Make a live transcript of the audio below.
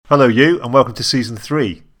Hello, you, and welcome to Season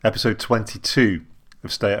 3, Episode 22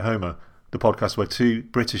 of Stay at Homer, the podcast where two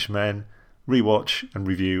British men rewatch and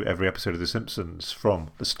review every episode of The Simpsons from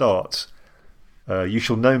the start. You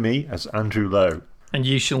shall know me as Andrew Lowe. And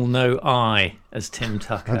you shall know I as Tim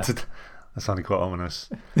Tucker. That sounded quite ominous.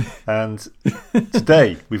 And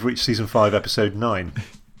today we've reached Season 5, Episode 9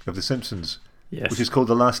 of The Simpsons, Yes. which is called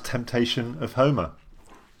The Last Temptation of Homer.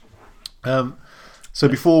 So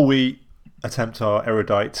before we attempt our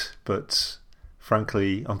erudite but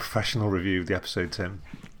frankly unprofessional review of the episode, Tim,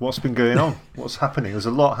 what's been going on? What's happening? There's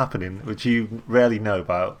a lot happening which you rarely know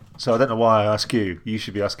about. So I don't know why I ask you. You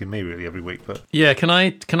should be asking me really every week. But yeah, can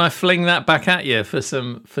I fling that back at you for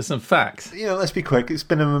some facts? you know, let's be quick. It's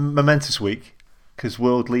been a momentous week because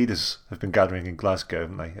world leaders have been gathering in Glasgow,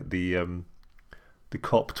 haven't they, at the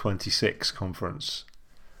COP26 conference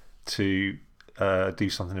to do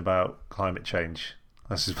something about climate change.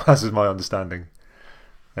 This is my understanding.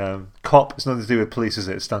 COP has nothing to do with police, is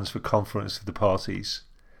it? It stands for Conference of the Parties,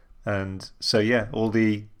 and so yeah, all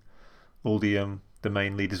the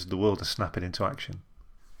main leaders of the world are snapping into action.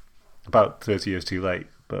 About 30 years too late,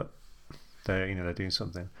 but they're doing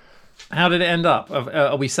something. How did it end up?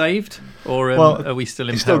 Are we saved, or are we still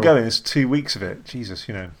in It's peril? still going. It's 2 weeks of it. Jesus,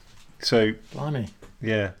 So Blimey.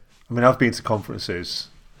 yeah, I mean, I've been to conferences,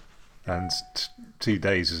 and 2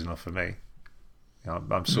 days is enough for me.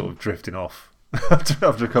 I'm sort of drifting off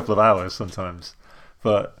after a couple of hours sometimes.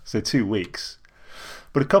 But so 2 weeks.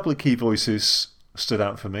 But a couple of key voices stood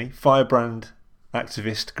out for me. Firebrand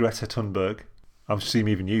activist Greta Thunberg. I assume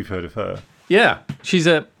even you've heard of her. Yeah, she's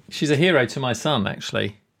a hero to my son,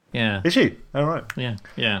 actually. Yeah. Is she? Oh, right.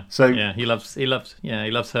 Yeah. So yeah, he loves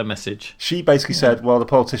her message. she basically said, well, the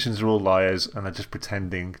politicians are all liars and they're just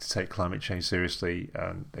pretending to take climate change seriously,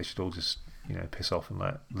 and they should all just piss off and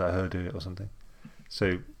let her do it or something.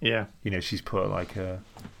 So Yeah. She's put like a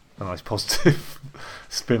nice positive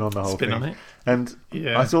spin on the whole thing. On it. And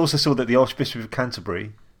Yeah. I also saw that the Archbishop of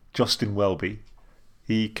Canterbury, Justin Welby,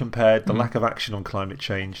 he compared the lack of action on climate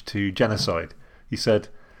change to genocide. He said,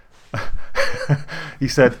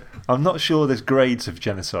 I'm not sure there's grades of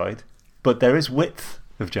genocide, but there is width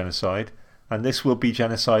of genocide, and this will be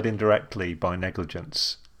genocide indirectly by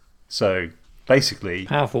negligence. So basically,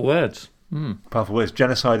 Powerful words. powerful words.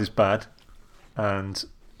 Genocide is bad, and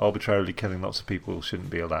arbitrarily killing lots of people shouldn't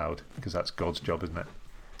be allowed, because that's God's job, isn't it?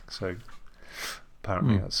 So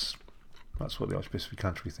apparently that's what the Archbishop of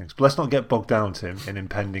Canterbury thinks. But let's not get bogged down, Tim, in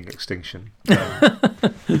impending extinction.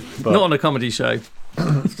 But Not on a comedy show.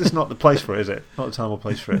 it's just not the place for it, is it? Not the time or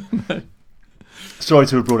place for it. Sorry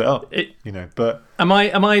to have brought it up, but Am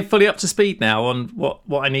I fully up to speed now on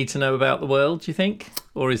what I need to know about the world, do you think?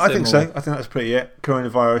 Or is I there think more? so. I think that's pretty it.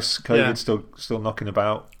 Coronavirus, COVID, still knocking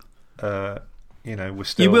about. We're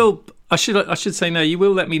still. You will. I should say no. You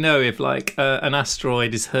will let me know if an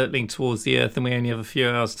asteroid is hurtling towards the Earth and we only have a few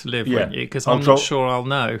hours to live, won't you? Because I'm not sure I'll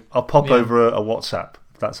know. I'll pop over a WhatsApp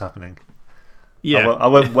if that's happening. Yeah. I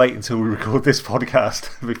won't wait until we record this podcast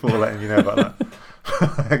before letting you know about that.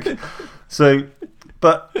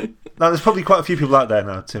 But now there's probably quite a few people out there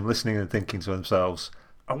now, Tim, listening and thinking to themselves,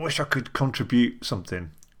 I wish I could contribute something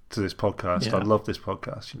to this podcast. Yeah. I love this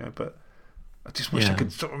podcast, but I just wish I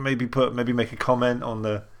could sort of maybe make a comment on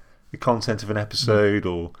the content of an episode,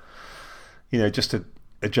 or just a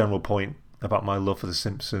general point about my love for The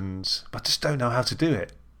Simpsons, but I just don't know how to do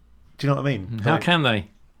it. Do you know what I mean? How can they?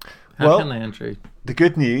 Well, How can they, Andrew? The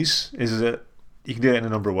good news is that you can do it in a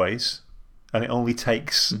number of ways, and it only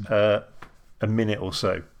takes a minute or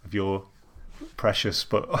so of your precious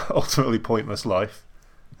but ultimately pointless life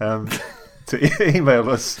to email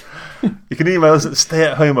us. You can email us at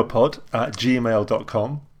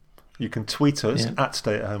stayathomerpod@gmail.com. You can tweet us at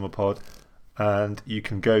stayathomerpod, and you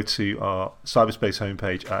can go to our cyberspace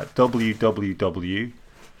homepage at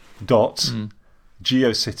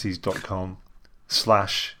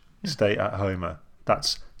www.geocities.com/stayathomer.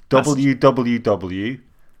 That's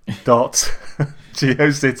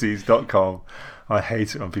www.geocities.com. I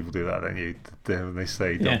hate it when people do that, don't you? When they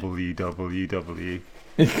say www.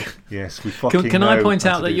 Yes, we fucking Can I point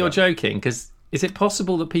how out to that do you're joking? Because is it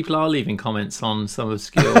possible that people are leaving comments on some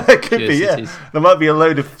obscure It could be, yeah. GeoCities? There might be a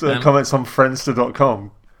load of comments on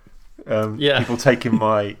Friendster.com. People taking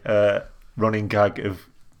my running gag of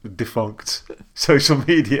defunct social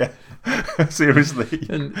media seriously.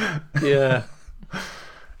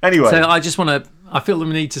 Anyway. So I just want to... I feel the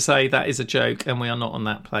need to say that is a joke and we are not on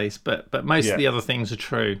that place. But most of the other things are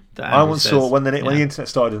true. I once saw, when the internet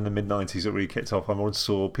started in the mid-90s, it really kicked off, I once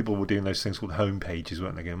saw people were doing those things called home pages,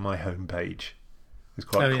 weren't they? Going, my home page. It was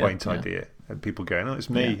quite a quaint idea. And people going, oh, it's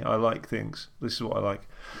me. I like things. This is what I like.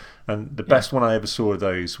 And the best one I ever saw of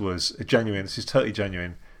those was a genuine. This is totally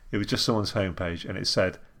genuine. It was just someone's homepage, and it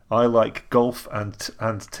said, "I like golf and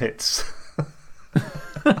tits,"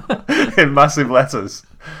 in massive letters,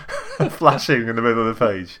 flashing in the middle of the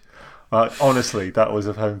page. Honestly, that was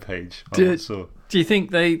a homepage I saw. Do you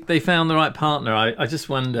think they found the right partner? I just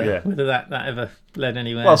wonder whether that ever led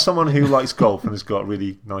anywhere. Well, someone who likes golf and has got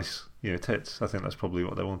really nice tits. I think that's probably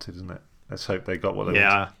what they wanted, isn't it? Let's hope they got what they wanted.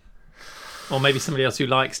 Yeah. Or maybe somebody else who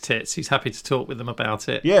likes tits, who's happy to talk with them about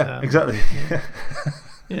it. Yeah, exactly.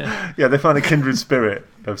 Yeah. Yeah, they found a kindred spirit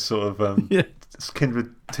of sort of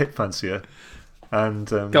kindred tit fancier. And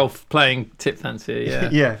golf playing tit fancier,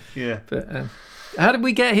 yeah. But how did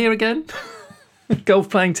we get here again? Golf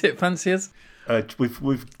playing tit fanciers?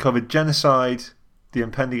 We've covered genocide, the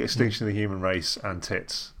impending extinction of the human race, and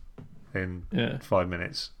tits in 5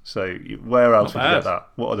 minutes. So where else would you get that?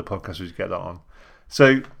 What other podcast would you get that on?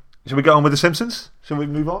 So shall we get on with The Simpsons? Shall we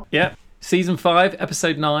move on? Yeah. Season 5,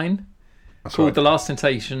 Episode 9, called The Last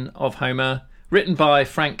Temptation of Homer, written by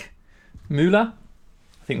Frank Mueller.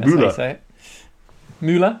 I think that's how you say it.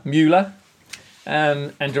 Mueller.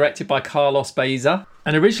 And directed by Carlos Beza.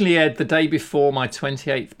 And originally aired the day before my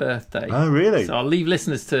 28th birthday. Oh, really? So I'll leave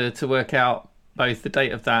listeners to work out both the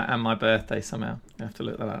date of that and my birthday somehow. You have to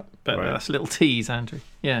look that up. But that's a little tease, Andrew.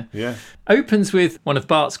 Yeah. Opens with one of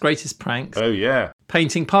Bart's greatest pranks. Oh, yeah.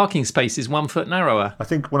 Painting parking spaces 1 foot narrower. I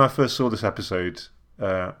think when I first saw this episode,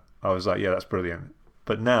 I was like, yeah, that's brilliant.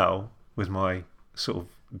 But now, with my sort of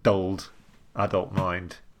dulled adult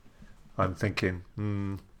mind, I'm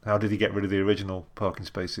thinking, how did he get rid of the original parking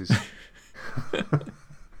spaces?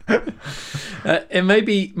 And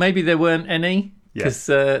maybe there weren't any, because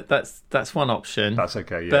that's one option. That's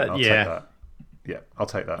okay. Yeah, I'll take that. Yeah, I'll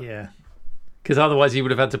take that. Yeah, because otherwise he would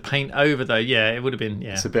have had to paint over though. Yeah, it would have been.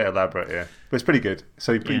 Yeah, it's a bit elaborate. Yeah, but it's pretty good.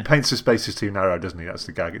 So he paints the spaces too narrow, doesn't he? That's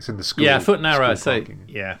the gag. It's in the school. Yeah, foot narrow. So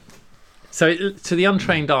parking. So to the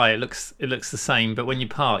untrained eye, it looks the same, but when you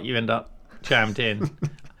park, you end up jammed in.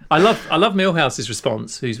 I love Milhouse's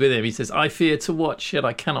response. Who's with him? He says, "I fear to watch, yet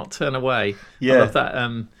I cannot turn away." Yeah, I love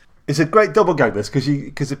that. It's a great double gag, this,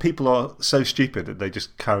 because the people are so stupid that they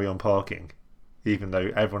just carry on parking, even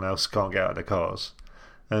though everyone else can't get out of their cars.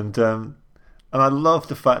 And I love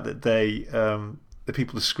the fact that the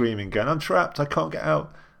people are screaming, going, "I'm trapped! I can't get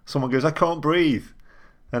out." Someone goes, "I can't breathe,"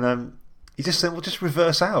 and he just said, "Well, just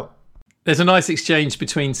reverse out." There's a nice exchange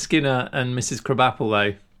between Skinner and Mrs. Krabappel,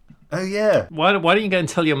 though. Oh, yeah. Why don't you go and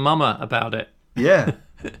tell your mama about it? Yeah,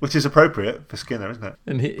 which is appropriate for Skinner, isn't it?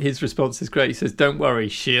 And his response is great. He says, "Don't worry,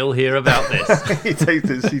 she'll hear about this." He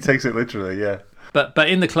takes it literally, yeah. But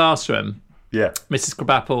in the classroom, Mrs.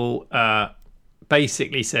 Krabappel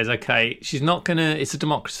basically says, okay, she's not going to... It's a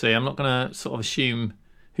democracy. I'm not going to sort of assume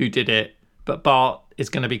who did it, but Bart is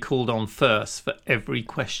going to be called on first for every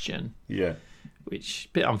question. Yeah. Which is a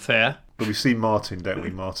bit unfair. But we see Martin, don't we?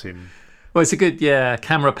 Martin... Well, it's a good,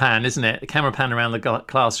 camera pan, isn't it? A camera pan around the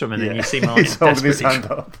classroom, and then you see Martin he's holding his hand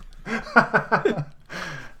up.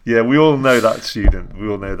 Yeah, we all know that student. We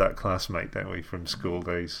all know that classmate, don't we, from school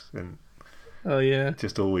days? And oh, yeah.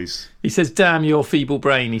 Just always. He says, "Damn your feeble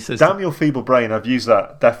brain," he says. "Damn your feeble brain." I've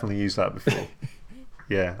definitely used that before.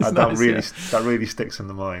 Yeah, that really sticks in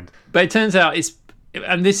the mind. But it turns out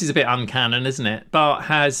and this is a bit uncanon, isn't it? Bart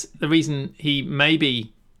has, the reason he may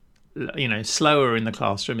be, slower in the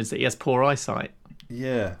classroom is that he has poor eyesight.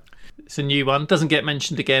 Yeah. It's a new one. Doesn't get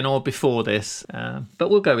mentioned again or before this, but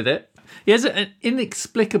we'll go with it. He has an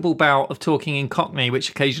inexplicable bout of talking in Cockney, which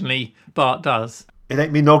occasionally Bart does. "It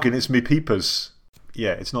ain't me noggin, it's me peepers."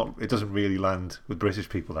 Yeah, it's not. It doesn't really land with British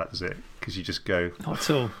people, that does it? Because you just go, not at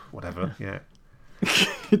all. Whatever. Yeah.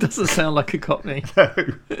 It doesn't sound like a Cockney. No,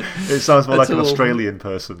 it sounds more like an Australian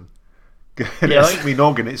person. "It ain't me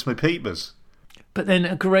noggin, it's me peepers." But then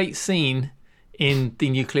a great scene in the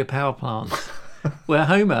nuclear power plant where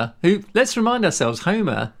Homer, who, let's remind ourselves,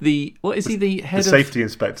 Homer, the head of... The safety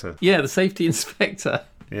inspector. Yeah, the safety inspector.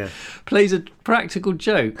 Yeah. Plays a practical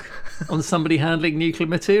joke on somebody handling nuclear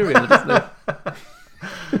material, doesn't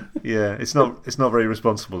he? Yeah, it's not very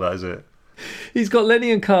responsible, that, is it? He's got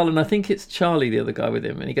Lenny and Carl, and I think it's Charlie, the other guy, with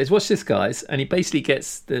him. And he goes, "Watch this, guys." And he basically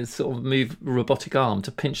gets the sort of move robotic arm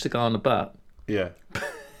to pinch the guy on the butt. Yeah.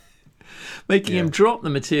 Making him drop the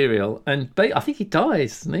material, and I think he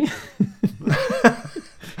dies, doesn't he?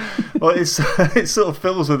 Well, it sort of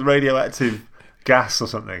fills with radioactive gas or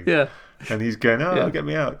something. Yeah. And he's going, "Get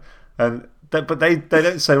me out." And but they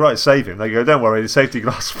don't say, "Right, save him." They go, "Don't worry, the safety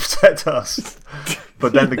glass will protect us."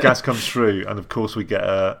 But then the gas comes through, and of course we get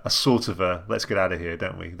a sort of a "let's get out of here,"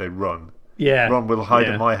 don't we? They run. Yeah. "Ron will hide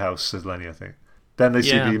at my house," says Lenny, I think. Then they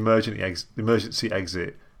see the emergency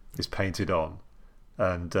exit is painted on.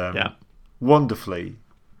 And wonderfully,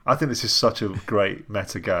 I think this is such a great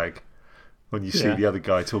meta gag when you see the other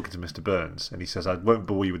guy talking to Mr. Burns and he says, I won't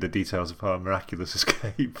bore you with the details of our miraculous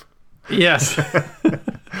escape. Yes.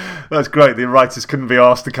 That's great. The writers couldn't be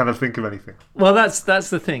asked to kind of think of anything. Well, that's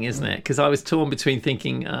the thing, isn't it? Because I was torn between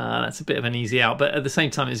thinking that's a bit of an easy out, but at the same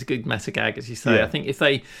time, it's a good meta gag, as you say. Yeah. I think if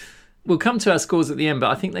they... We'll come to our scores at the end, but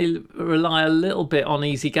I think they rely a little bit on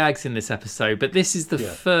easy gags in this episode. But this is the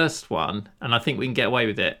first one, and I think we can get away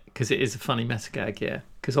with it because it is a funny meta gag,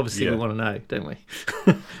 because obviously we want to know, don't we?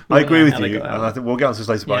 I agree with you, and I think we'll get on to this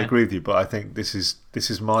later, but I agree with you. But I think this is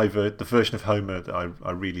the version of Homer that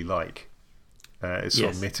I really like. It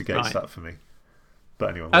sort of mitigates that for me. But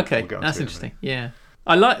anyway, we'll get on that's to interesting. Yeah,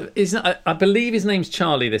 I believe his name's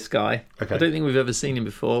Charlie. This guy. Okay. I don't think we've ever seen him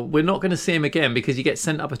before. We're not going to see him again because he gets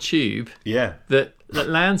sent up a tube. Yeah. That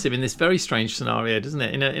lands him in this very strange scenario, doesn't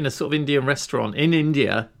it? In a sort of Indian restaurant in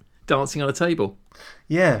India, dancing on a table.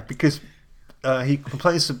 Yeah, because he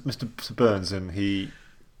complains to Mr. Burns and he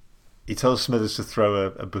tells Smithers to throw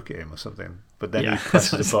a book at him or something, but then he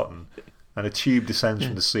presses a button and a tube descends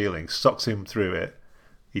from the ceiling, sucks him through it.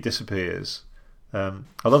 He disappears. I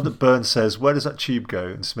love that Burns says, "Where does that tube go?"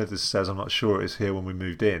 And Smithers says, "I'm not sure. It was here when we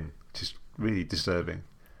moved in," which is really disturbing.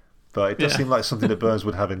 But it does seem like something that Burns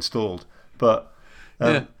would have installed. But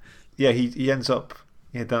he ends up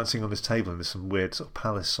dancing on this table in this some weird sort of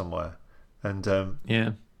palace somewhere. And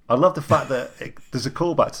I love the fact that there's a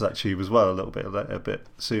callback to that tube as well a bit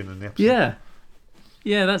soon in the episode.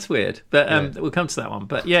 Yeah, that's weird, but we'll come to that one.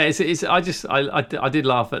 But yeah, I did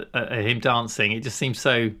laugh at him dancing. It just seems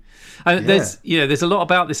so. And there's a lot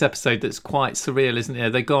about this episode that's quite surreal, isn't there?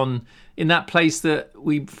 They've gone in that place that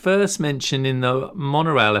we first mentioned in the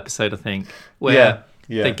monorail episode, I think, where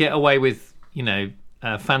they get away with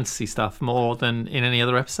fantasy stuff more than in any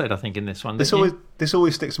other episode. I think in this one, this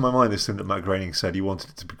always sticks in my mind. This thing that Matt Groening said, he wanted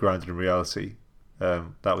it to be grounded in reality.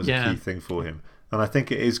 That was a key thing for him. And I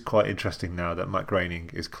think it is quite interesting now that Matt Groening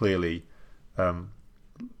is clearly,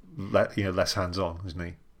 less hands-on, isn't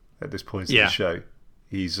he? At this point in the show,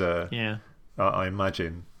 he's. I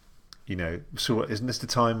imagine, so isn't this the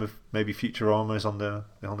time of maybe Futurama is on the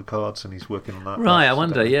cards and he's working on that? Right, I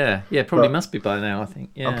wonder. Yeah, probably must be by now. I think.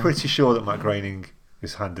 Yeah. I'm pretty sure that Matt Groening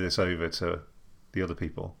is handing this over to the other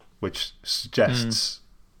people, which suggests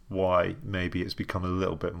why maybe it's become a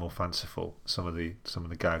little bit more fanciful. Some of the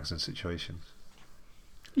gags and situations.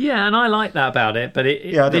 Yeah, and I like that about it, but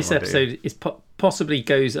this episode is possibly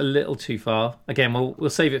goes a little too far. Again, we'll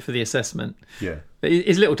save it for the assessment. Yeah, but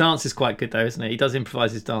his little dance is quite good, though, isn't it? He does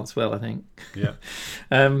improvise his dance well, I think. Yeah.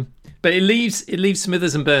 But it leaves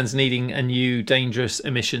Smithers and Burns needing a new dangerous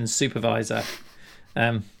emissions supervisor,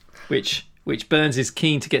 which Burns is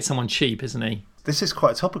keen to get someone cheap, isn't he? This is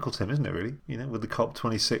quite topical to him, isn't it, really? With the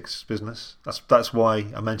COP26 business. That's why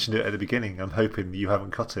I mentioned it at the beginning. I'm hoping you haven't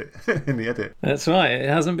cut it in the edit. That's right. It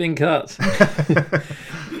hasn't been cut.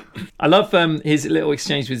 I love his little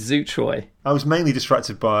exchange with Zootroy. I was mainly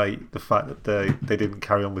distracted by the fact that they didn't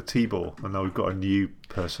carry on with T-Ball, and now we've got a new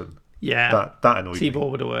person. Yeah. That annoyed me. T-Ball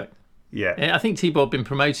would have worked. Yeah. I think T-Ball had been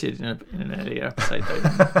promoted in an earlier episode,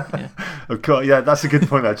 though. Yeah. Of course, yeah, that's a good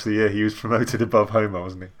point, actually. Yeah, he was promoted above Homer,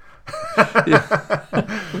 wasn't he?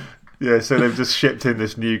 So they've just shipped in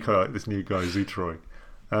this new guy, Zootroy.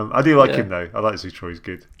 I do like him though. I like Zootroy. He's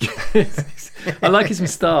good. I like his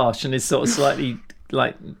moustache and his sort of slightly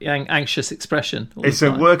anxious expression. It's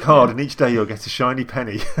a work hard, and each day you'll get a shiny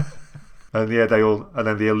penny. And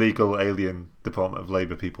then the illegal alien Department of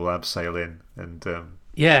Labour people abseil in, and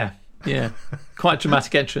quite a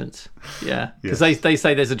dramatic entrance. Yeah, because they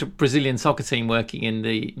say there's a Brazilian soccer team working in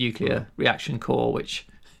the nuclear reaction core, which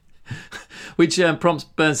prompts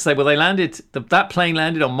Burns to say, "Well, that plane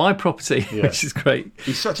landed on my property," which is great.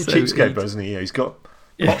 He's such a cheapskate, isn't he? He's got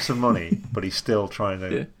lots of money, but he's still trying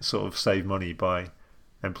to sort of save money by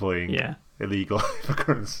employing illegal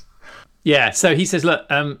immigrants. Yeah, so he says, "Look,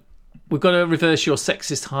 we've got to reverse your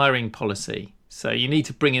sexist hiring policy. So you need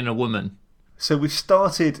to bring in a woman." So we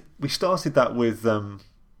started that with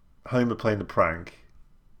Homer playing the prank,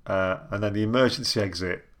 and then the emergency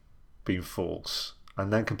exit being false,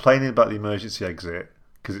 and then complaining about the emergency exit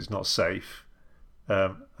because it's not safe,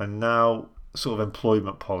 and now sort of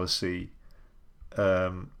employment policy.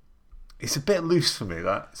 It's a bit loose for me.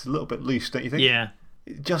 It's a little bit loose, don't you think? Yeah.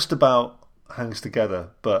 It just about hangs together,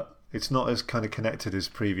 but it's not as kind of connected as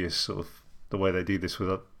previous sort of the way they do this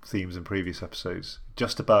with themes in previous episodes.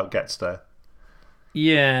 Just about gets there.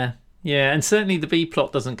 Yeah, and certainly the B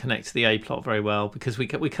plot doesn't connect to the A plot very well because we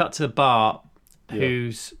cut to Bart,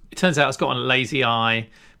 who's it turns out has got a lazy eye,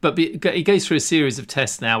 but he goes through a series of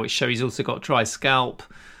tests now which show he's also got dry scalp,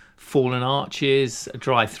 fallen arches, a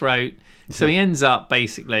dry throat. So he ends up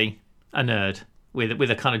basically a nerd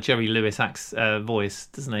with a kind of Jerry Lewis voice,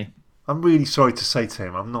 doesn't he? I'm really sorry to say to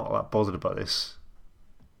him, I'm not that bothered about this.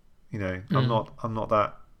 You know, I'm not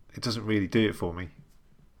that. It doesn't really do it for me.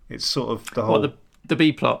 It's sort of the whole the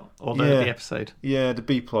B plot or the episode. Yeah, the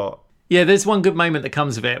B plot. Yeah, there's one good moment that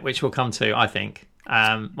comes of it, which we'll come to. I think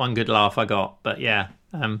one good laugh I got, but yeah.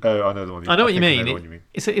 I know the one. I know what you mean.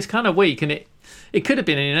 It's kind of weak, and it could have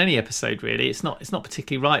been in any episode really. It's not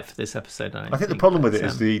particularly right for this episode. I think the problem with it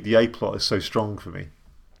is the A plot is so strong for me.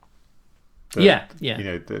 Yeah. You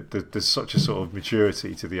know, there's such a sort of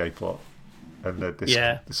maturity to the A plot, and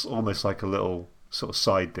this almost like a little sort of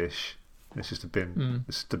side dish. It's just a bin.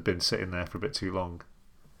 It's just a bin sitting there for a bit too long.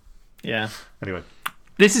 Yeah. Anyway,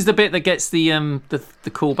 this is the bit that gets the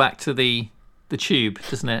call back to the tube,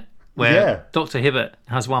 doesn't it? Where Dr. Hibbert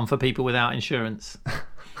has one for people without insurance.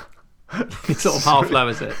 He sort of half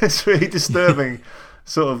lowers it. It's really disturbing,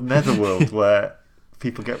 sort of netherworld where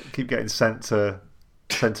people keep getting sent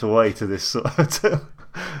away to this sort of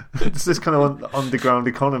it's this kind of underground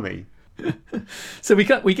economy. So we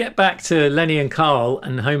get back to Lenny and Carl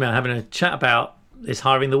and Homer having a chat about this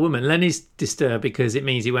hiring the woman. Lenny's disturbed because it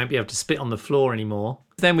means he won't be able to spit on the floor anymore.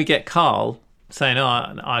 Then we get Carl saying, "Oh,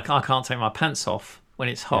 I can't take my pants off when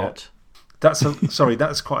it's hot." Yeah.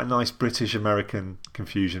 That's quite a nice British American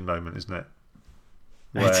confusion moment, isn't it?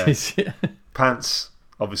 Where it is, yeah. Pants,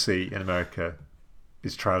 obviously, in America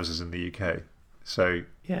is trousers in the UK. So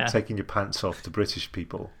taking your pants off to British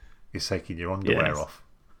people is taking your underwear off.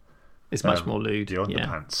 It's much more lewd. Your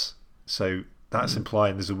underpants. So that's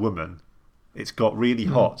implying there's a woman. It's got really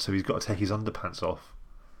hot, so he's got to take his underpants off,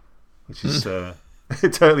 which is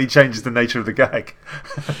it totally changes the nature of the gag.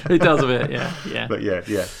 It does a bit, yeah. But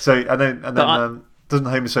yeah. So and then doesn't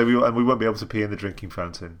Homer say we won't be able to pee in the drinking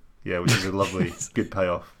fountain? Yeah, which is a lovely, good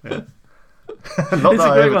payoff. Yeah. Not it's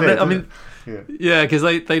that a great one. did, I mean, because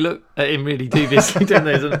they look at him really dubiously, don't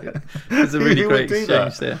they? There's a really great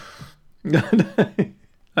exchange there.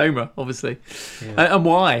 Homer, obviously. Yeah. And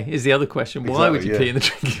why is the other question. Why would you pee in the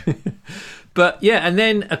drink? But yeah, and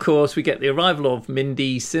then, of course, we get the arrival of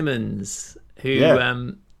Mindy Simmons, who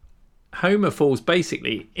Homer falls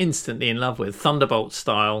basically instantly in love with, Thunderbolt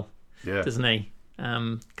style, doesn't he?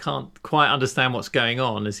 Can't quite understand what's going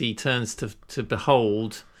on as he turns to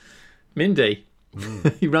behold Mindy.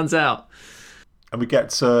 He runs out. And we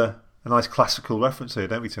get a nice classical reference here,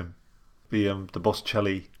 don't we, Tim? The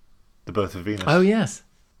Botticelli, The Birth of Venus. Oh, yes.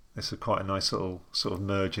 It's quite a nice little sort of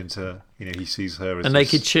merge into, he sees her as a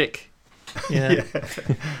naked chick. Yeah.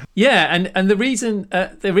 And the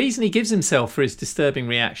reason he gives himself for his disturbing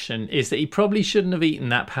reaction is that he probably shouldn't have eaten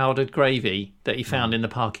that powdered gravy that he found in the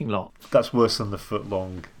parking lot. That's worse than the foot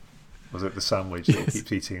long, was it, the sandwich that he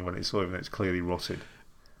keeps eating when it's clearly rotted.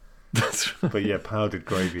 That's right. But yeah, powdered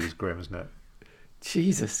gravy is grim, isn't it?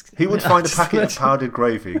 Jesus. He would find a packet of powdered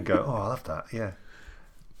gravy and go, "Oh, I love that, yeah."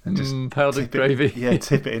 And just powdered gravy.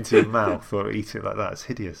 Tip it into your mouth or eat it like that. It's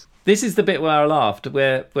hideous. This is the bit where I laughed,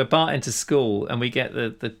 where Bart enters school and we get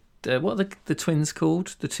what are the twins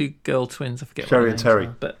called? The two girl twins. I forget. Sherry and Terry.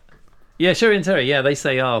 But yeah, Sherry and Terry. Yeah, they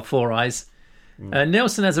say, "Four eyes."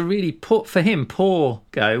 Nelson has a really poor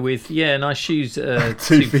go with nice shoes, 2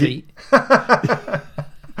 feet.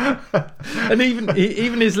 And even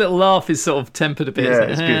his little laugh is sort of tempered a bit. Yeah,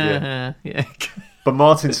 it's good. Yeah. But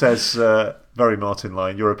Martin says, very Martin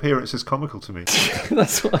line, "Your appearance is comical to me."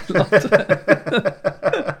 That's what I loved.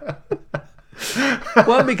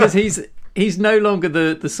 One, because he's no longer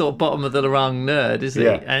the sort of bottom of the rung nerd, is he?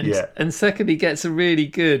 And second, he gets a really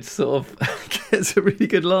good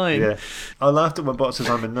line. Yeah, I laughed at when Bart says,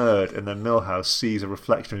 "I'm a nerd," and then Milhouse sees a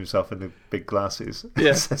reflection of himself in the big glasses.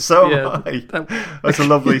 Yeah, so am I. That's a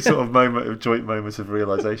lovely sort of joint moment of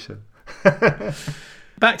realisation.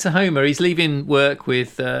 Back to Homer. He's leaving work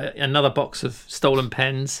with another box of stolen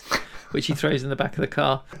pens, which he throws in the back of the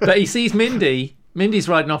car. But he sees Mindy. Mindy's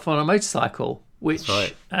riding off on a motorcycle, which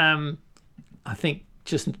I think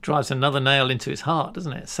just drives another nail into his heart,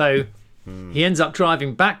 doesn't it? So he ends up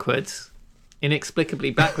driving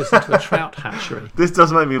inexplicably backwards into a trout hatchery. This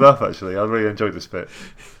does make me laugh, actually. I really enjoyed this bit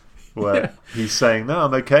where he's saying, "No,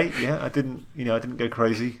 I'm okay. Yeah, I didn't go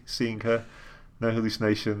crazy seeing her. No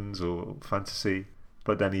hallucinations or fantasy."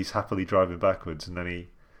 But then he's happily driving backwards, and then he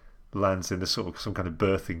lands in the sort of some kind of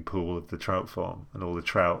birthing pool of the trout farm, and all the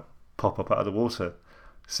trout pop up out of the water,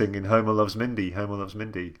 singing "Homer loves Mindy, Homer loves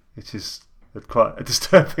Mindy," which is quite a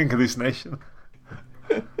disturbing hallucination.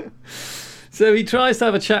 So he tries to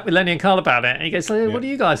have a chat with Lenny and Carl about it, and he goes, "What do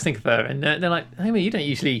you guys think of her?" And they're like, "Homer, you don't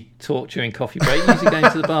usually talk during coffee break. You usually go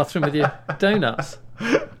into the bathroom with your donuts."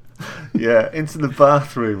 Yeah, into the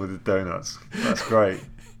bathroom with the donuts. That's great.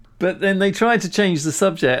 But then they tried to change the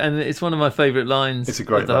subject, and it's one of my favourite lines It's a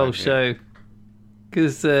great of the line, whole show.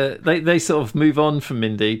 Because they sort of move on from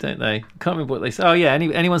Mindy, don't they? Can't remember what they say. Oh, yeah,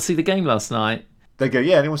 anyone see the game last night? They go,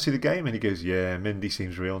 yeah, anyone see the game? And he goes, yeah, Mindy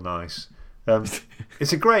seems real nice.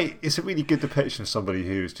 It's a really good depiction of somebody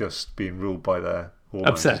who's just being ruled by their hormones,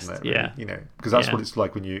 obsessed, isn't it? Really? Yeah. You know, because that's what it's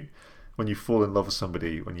like when you fall in love with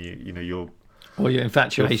somebody, when your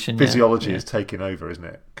infatuation, your physiology is taking over, isn't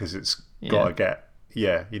it? Because it's got to get,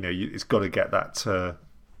 it's got to get that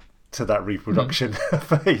to that reproduction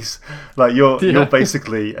phase. Like you're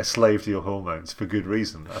basically a slave to your hormones for good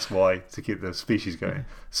reason. That's why, to keep the species going.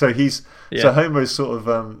 So so Homer is sort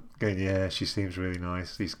of going, yeah, she seems really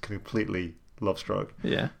nice. He's completely love struck.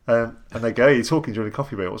 Yeah. And they go, hey, you're talking during a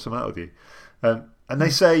coffee break. What's the matter with you? And they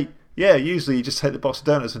say, yeah, usually you just take the box of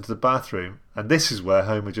donuts into the bathroom. And this is where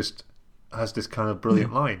Homer just has this kind of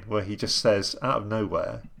brilliant line where he just says, out of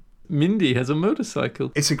nowhere, Mindy has a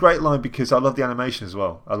motorcycle. It's a great line because I love the animation as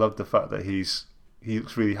well. I love the fact that he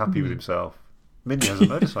looks really happy with himself. Mindy has a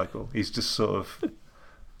motorcycle. He's just sort of,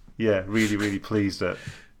 really, really pleased at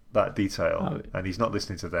that detail. And he's not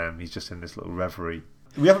listening to them. He's just in this little reverie.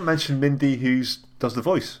 We haven't mentioned Mindy, who does the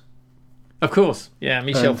voice. Of course. Yeah,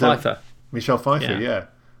 Michelle Pfeiffer. Michelle Pfeiffer,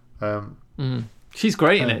 yeah. She's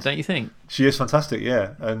great in it, don't you think? She is fantastic,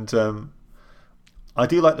 yeah. And I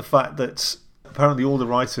do like the fact that apparently all the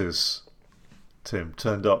writers, Tim,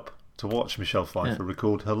 turned up to watch Michelle Pfeiffer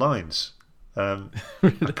record her lines. I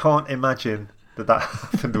can't imagine that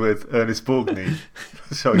happened with Ernest Borgnine,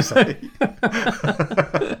 shall we say.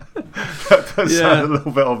 That does sound a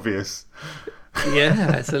little bit obvious.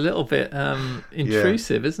 Yeah, it's a little bit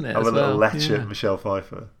intrusive, isn't it? Have a little lecture at Michelle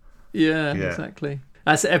Pfeiffer. Yeah, exactly.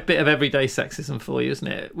 That's a bit of everyday sexism for you, isn't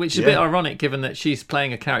it? Which is a bit ironic, given that she's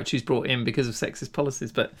playing a character who's brought in because of sexist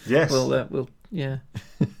policies. But we'll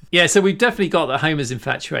yeah. So we've definitely got that Homer's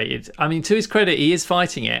infatuated. I mean, to his credit, he is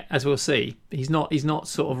fighting it, as we'll see. He's not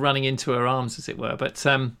sort of running into her arms, as it were. But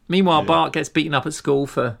meanwhile, Bart gets beaten up at school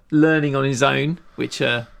for learning on his own, which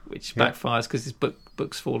backfires because his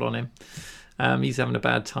books fall on him. He's having a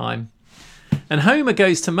bad time, and Homer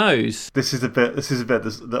goes to Moe's. This is a bit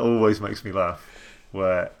that always makes me laugh.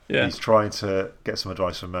 Where he's trying to get some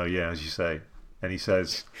advice from Moe, as you say. And he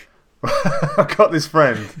says, I've got this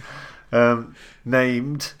friend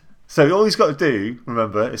named... So all he's got to do,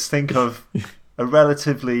 remember, is think of a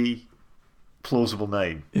relatively plausible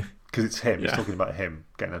name. Because it's him. He's talking about him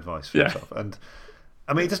getting advice for himself. And,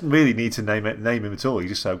 I mean, he doesn't really need to name him at all. He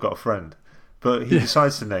just said, I've got a friend. But he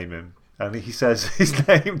decides to name him. And he says he's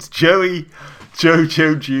named Joey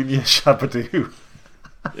Jojo Jr. Shabadoo.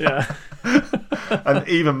 Yeah. And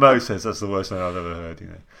even Moe says that's the worst name I've ever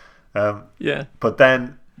heard, But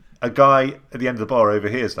then a guy at the end of the bar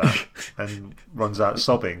overhears that and runs out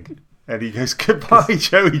sobbing, and he goes, "Goodbye,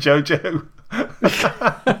 Joey Jojo."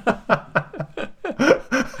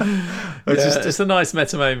 It's a nice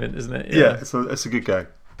meta moment, isn't it? Yeah, it's a good go.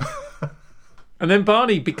 And then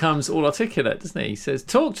Barney becomes all articulate, doesn't he? He says,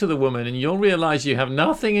 talk to the woman and you'll realise you have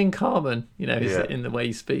nothing in common, in the way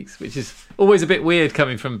he speaks, which is always a bit weird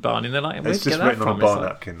coming from Barney. And they're like, it's just written on a bar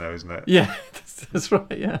napkin, though, isn't it? Yeah, that's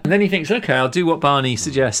right, yeah. And then he thinks, okay, I'll do what Barney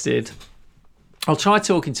suggested. I'll try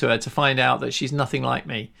talking to her to find out that she's nothing like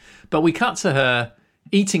me. But we cut to her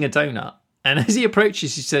eating a donut. And as he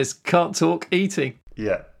approaches, she says, can't talk, eating.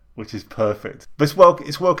 Yeah. Which is perfect. But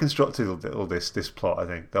it's well constructed, all this plot, I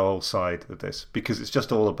think, the whole side of this, because it's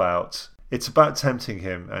just all about, it's about tempting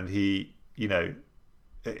him, and he,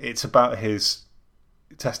 it's about his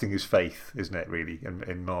testing his faith, isn't it, really,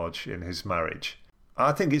 in Marge, in his marriage.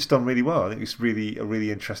 I think it's done really well. I think it's really a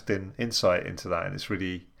really interesting insight into that, and it's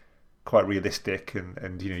really quite realistic,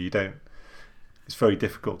 and you don't, it's very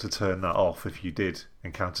difficult to turn that off if you did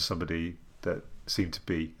encounter somebody that seem to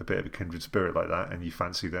be a bit of a kindred spirit like that, and you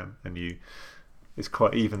fancy them, and it's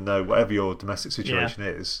quite, even though whatever your domestic situation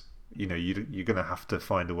is, you're going to have to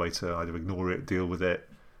find a way to either ignore it, deal with it,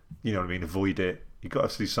 avoid it. You've got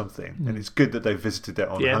to do something. And it's good that they've visited it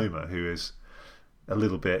on Homer, who is a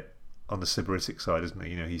little bit on the sybaritic side, isn't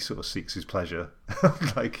he? He sort of seeks his pleasure.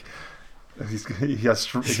 Like he has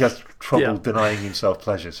trouble denying himself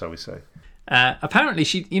pleasure, shall we say. Apparently,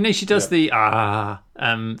 she does the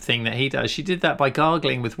thing that he does. She did that by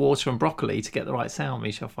gargling with water and broccoli to get the right sound.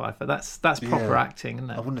 Michelle Pfeiffer. That's proper acting, isn't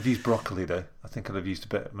it? I wouldn't have used broccoli though. I think I'd have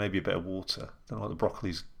used maybe a bit of water. I don't know what the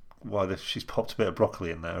broccoli's. Why she's popped a bit of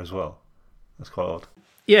broccoli in there as well. That's quite odd.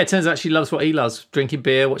 Yeah, it turns out she loves what he loves: drinking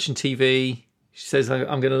beer, watching TV. She says,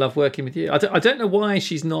 "I'm going to love working with you." I don't know why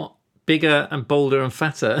she's not bigger and bolder and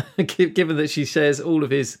fatter, given that she shares all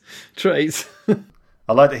of his traits.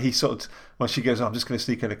 I like that he sort of, when she goes, I'm just going to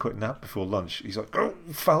sneak in a quick nap before lunch, he's like, oh,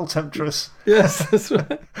 foul temptress. Yes, that's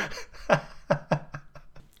right.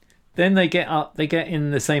 Then they get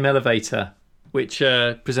in the same elevator, which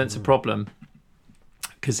presents a problem.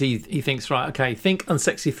 Because he thinks, right, okay, think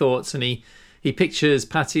unsexy thoughts, and he pictures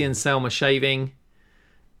Patty and Selma shaving.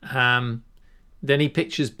 Then he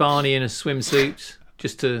pictures Barney in a swimsuit,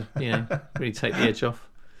 just to really take the edge off.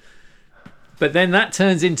 But then that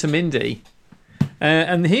turns into Mindy,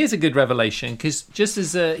 and here's a good revelation, because just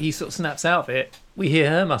as he sort of snaps out of it, we hear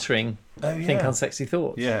her muttering, "Think unsexy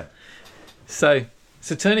thoughts." Yeah. So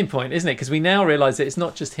it's a turning point, isn't it? Because we now realise that it's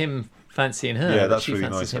not just him fancying her. Yeah, that's she really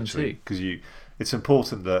fancies nice him actually, too. because it's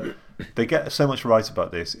important that they get so much right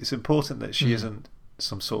about this. It's important that she isn't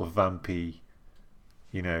some sort of vampy,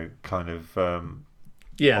 kind of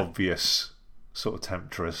obvious sort of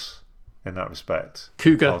temptress in that respect.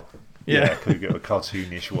 Cougar. Cougar, a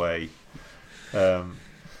cartoonish way.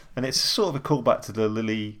 And it's sort of a callback to the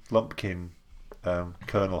Lily Lumpkin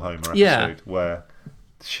Colonel Homer episode where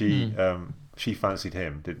she fancied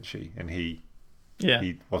him, didn't she? And he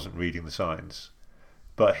wasn't reading the signs.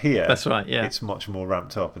 But here, that's right. Yeah, it's much more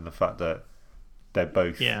ramped up in the fact that they're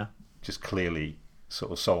both just clearly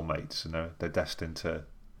sort of soulmates, and they're destined to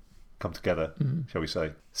come together, shall we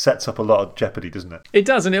say. Sets up a lot of jeopardy, doesn't it? It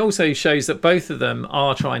does, and it also shows that both of them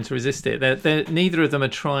are trying to resist it. Neither of them are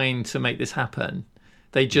trying to make this happen.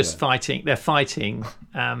 They're just fighting. They're fighting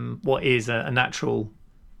what is a natural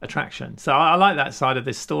attraction. So I like that side of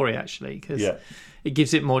this story, actually, because it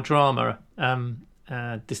gives it more drama,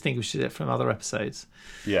 distinguishes it from other episodes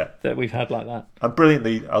that we've had like that. And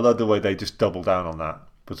brilliantly, I love the way they just double down on that.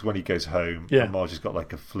 Because when he goes home, Margie's got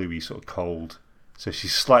like a fluey sort of cold, so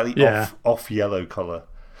she's slightly off yellow colour,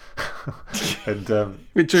 and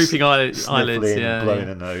with drooping eyelids, and blowing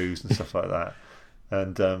her nose and stuff like that.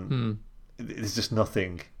 And there's just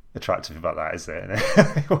nothing attractive about that, is there? In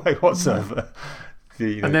any way whatsoever.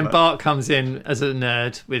 And then Bart comes in as a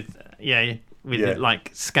nerd with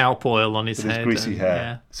like scalp oil on his head, his greasy hair.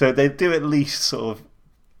 Yeah. So they do at least sort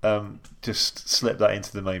of just slip that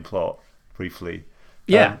into the main plot briefly.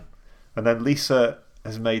 Yeah. And then Lisa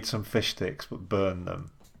has made some fish sticks but burned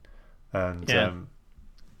them. And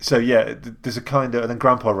there's a kind of... And then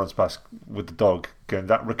Grandpa runs past with the dog going,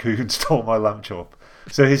 that raccoon stole my lamb chop.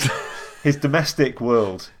 So his domestic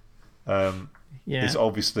world is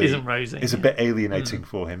obviously... Isn't rosy. Is a bit alienating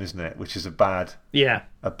for him, isn't it? Which is a bad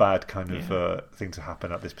kind of thing to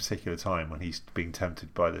happen at this particular time when he's being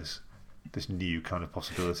tempted by this new kind of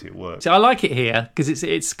possibility at work. So I like it here because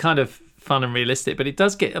it's kind of fun and realistic, but it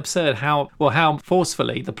does get absurd how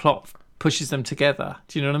forcefully the plot pushes them together.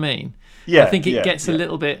 Do you know what I mean? Yeah, I think it gets a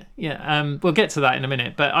little bit. We'll get to that in a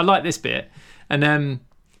minute, but I like this bit, and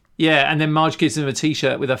and then Marge gives him a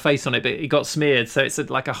T-shirt with her face on it, but it got smeared, so it's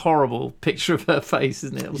like a horrible picture of her face,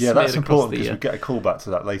 isn't it? That's important because we get a callback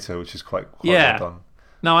to that later, which is quite well done.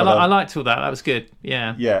 No, I liked all that. That was good.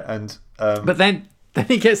 Yeah. Yeah, and but then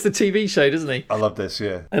he gets the TV show, doesn't he? I love this,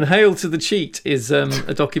 yeah. And Hail to the Cheat is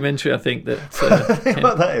a documentary, I think, that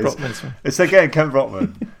what that is. It's again Kent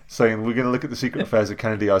Brockman saying we're going to look at the secret affairs of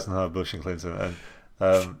Kennedy, Eisenhower, Bush and Clinton.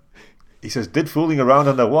 And he says, did fooling around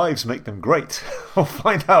on their wives make them great? We'll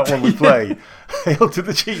find out when we play Hail to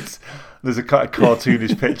the Cheat. There's a kind of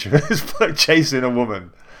cartoonish picture of this bloke chasing a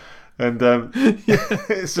woman. And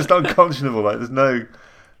it's just unconscionable. Like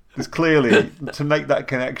there's clearly to make that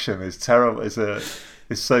connection is terrible. Is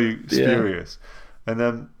so spurious,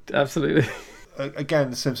 and absolutely. Again,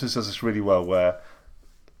 The Simpsons does this really well, where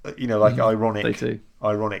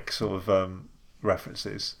ironic sort of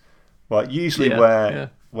references. Well, usually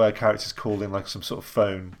where characters call in like some sort of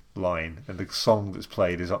phone line, and the song that's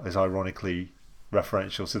played is ironically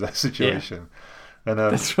referential to their situation. And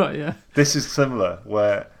that's right. Yeah, this is similar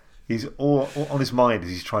where. He's all on his mind as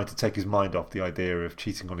he's trying to take his mind off the idea of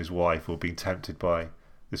cheating on his wife or being tempted by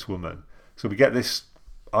this woman. So we get this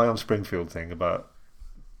Ion Springfield thing about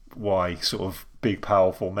why sort of big,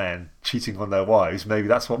 powerful men cheating on their wives, maybe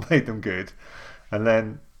that's what made them good. And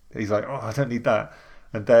then he's like, oh, I don't need that.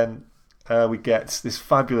 And then we get this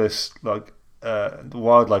fabulous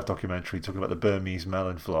wildlife documentary talking about the Burmese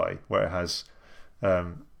melonfly, where it has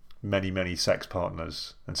many, many sex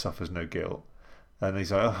partners and suffers no guilt. And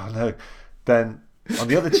he's like, oh no. Then on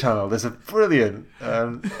the other channel, there's a brilliant,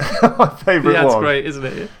 my favourite one. That's great, isn't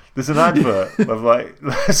it? There's an advert of like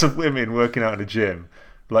lots of women working out in a gym,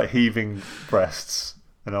 like heaving breasts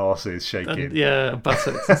and arses shaking. And,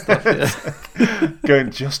 buttocks and stuff.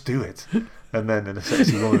 Going, just do it. And then in a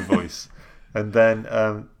sexy woman voice. And then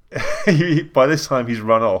by this time he's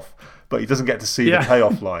run off, but he doesn't get to see the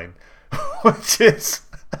payoff line, which is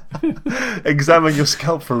Examine your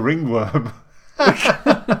scalp for ringworm.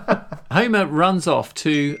 Homer runs off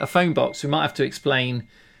to a phone box. We might have to explain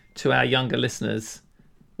to our younger listeners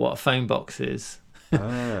what a phone box is.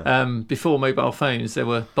 Before mobile phones, there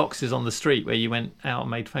were boxes on the street where you went out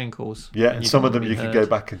and made phone calls. Yeah, and some of them you could go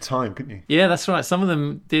back in time, couldn't you? Yeah, that's right. Some of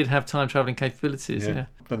them did have time travelling capabilities. Yeah.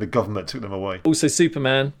 Then the government took them away. Also,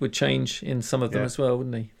 Superman would change in some of them as well,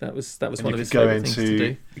 wouldn't he? That was one of his favourite things to do.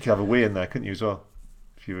 You could have a Wii in there, couldn't you, as well?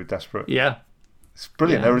 If you were desperate. Yeah. It's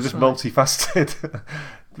brilliant. They were just multifaceted.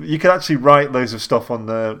 You could actually write loads of stuff on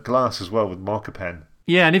the glass as well with marker pen.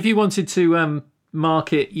 Yeah, and if you wanted to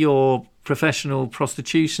market your professional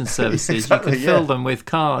prostitution services, you could fill them with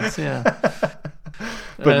cards. Yeah.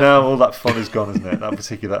 But now all that fun is gone, isn't it? That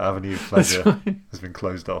particular avenue of pleasure has been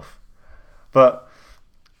closed off. But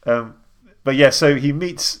yeah, so he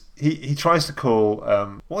meets. He tries to call.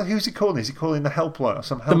 Who's he calling? Is he calling the helpline or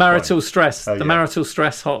some helpline? The marital stress. Marital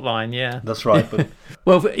stress hotline. Yeah, that's right. But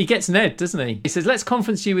well, he gets Ned, doesn't he? He says, "Let's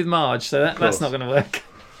conference you with Marge." So that's not going to work.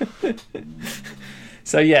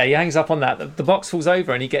 So yeah, he hangs up on that. The box falls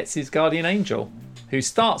over, and he gets his guardian angel, who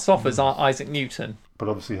starts off as Isaac Newton. But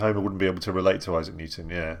obviously, Homer wouldn't be able to relate to Isaac Newton.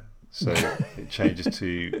 Yeah, so it changes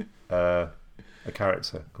to a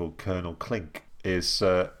character called Colonel Klink. Is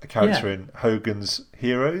a character in Hogan's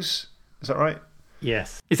Heroes. Is that right?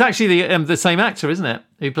 Yes. It's actually the same actor, isn't it?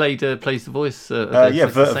 Who plays the voice of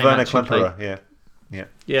Werner Klemperer.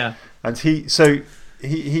 Yeah. And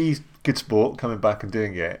he's good sport coming back and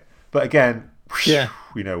doing it. But again,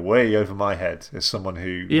 way over my head as someone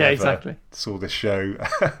who never saw this show.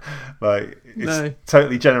 It's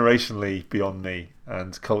totally generationally beyond me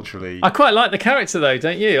and culturally. I quite like the character though,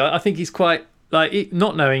 don't you? I think he's quite...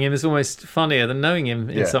 not knowing him is almost funnier than knowing him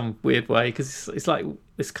in some weird way, because it's like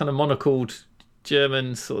this kind of monocled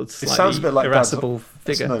German sort of slightly sounds a bit like irascible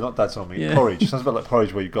figure. No, not Dad's Army. Yeah. Porridge. It sounds a bit like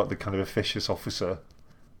Porridge, where you've got the kind of officious officer,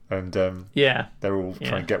 and they're all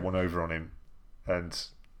trying to get one over on him, and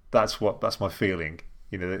that's my feeling.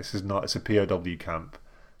 It's a POW camp,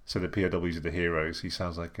 so the POWs are the heroes. He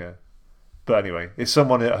sounds like a. But anyway, if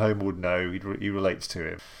someone at home would know, he relates to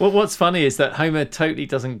him. Well, what's funny is that Homer totally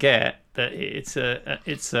doesn't get that it's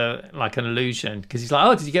like an illusion, because he's like,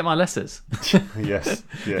 "Oh, did you get my letters?" Yes.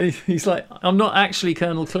 Yeah. He's like, "I'm not actually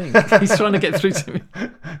Colonel Klink." He's trying to get through to me.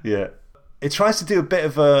 Yeah. It tries to do a bit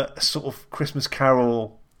of a sort of Christmas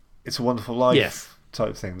Carol, It's a Wonderful Life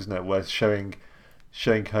type thing, doesn't it? Where showing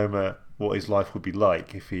Homer what his life would be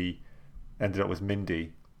like if he ended up with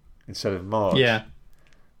Mindy instead of Marge. Yeah.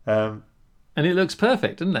 And it looks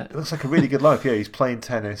perfect, doesn't it? It looks like a really good life. Yeah, he's playing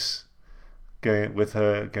tennis, going with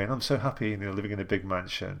her, going, "I'm so happy," living in a big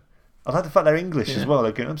mansion. I like the fact they're English as well.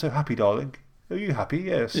 They're going, "I'm so happy, darling. Are you happy?"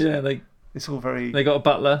 Yes. Yeah, it's all very. They got a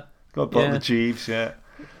butler. Jeeves, yeah.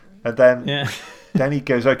 And then, then he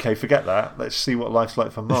goes, "Okay, forget that. Let's see what life's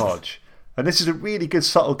like for Marge." And this is a really good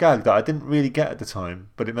subtle gag that I didn't really get at the time,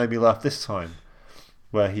 but it made me laugh this time,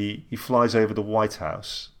 where he flies over the White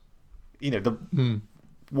House.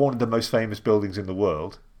 One of the most famous buildings in the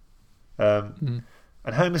world. And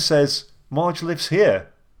Homer says, "Marge lives here,"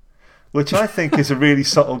 which I think is a really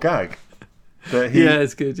subtle gag.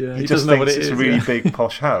 It's good, yeah. He just thinks it's a really big,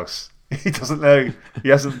 posh house. He doesn't know, he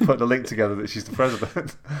hasn't put the link together that she's the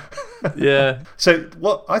president. Yeah. So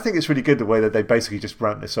I think it's really good the way that they basically just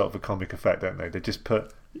ramp this up for comic effect, don't they? They just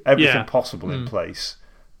put everything possible in place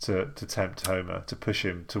to tempt Homer, to push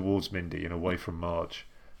him towards Mindy and away from Marge.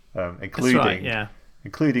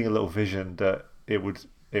 Including a little vision that it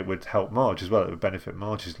would help Marge as well. It would benefit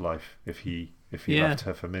Marge's life if he left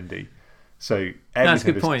her for Mindy. So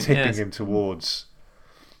everything is tipping him towards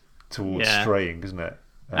straying, isn't it?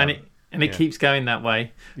 It keeps going that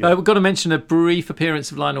way. Yeah. We've got to mention a brief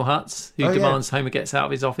appearance of Lionel Hutz, who demands Homer gets out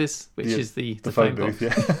of his office, which is the phone booth.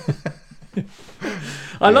 Yeah.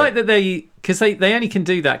 I like that because they only can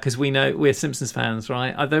do that because we know we're Simpsons fans,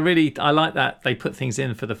 right? I like that they put things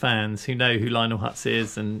in for the fans who know who Lionel Hutz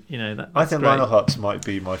is, and I think great. Lionel Hutz might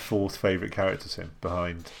be my fourth favourite character, Tim,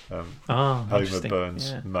 behind Homer,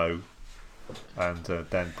 Burns, Moe, and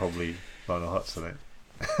then probably Lionel Hutz, I think.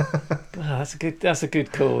 That's a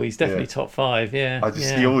good call. He's definitely top 5. Yeah,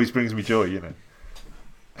 he always brings me joy,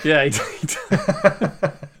 Yeah,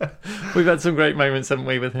 we've had some great moments, haven't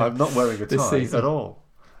we, with him? I'm not wearing a tie at all.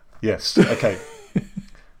 Yes, okay.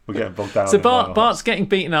 We're getting bogged down. So Bart's getting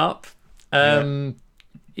beaten up, and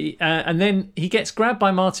then he gets grabbed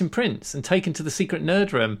by Martin Prince and taken to the secret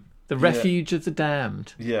nerd room, the refuge of the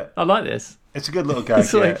damned. Yeah, I like this. It's a good little gag.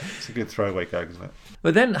 It's a good throwaway gag, isn't it?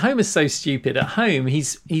 But then Homer's so stupid. At home,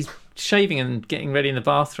 he's shaving and getting ready in the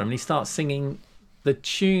bathroom, and he starts singing the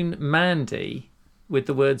tune Mandy, with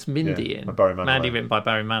the words Mindy in. Barry Manilow. Mandy, written by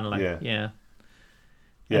Barry Manilow. Yeah.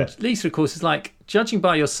 And Lisa, of course, is like, judging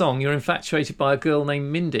by your song, you're infatuated by a girl named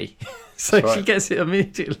Mindy. So she gets it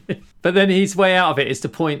immediately. But then his way out of it is to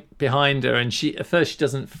point behind her, and at first she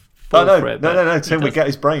doesn't fall for it. No, Tim, we get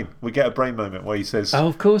his brain. We get a brain moment where he says, "Oh,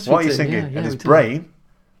 of course, why are you singing?" And his brain,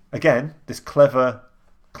 again, this clever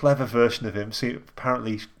version of him,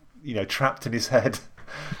 apparently, trapped in his head,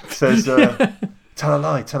 says, "Tell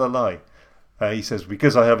a lie." He says,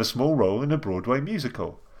 "Because I have a small role in a Broadway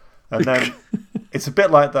musical." And then it's a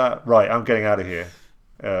bit like that. Right, I'm getting out of here.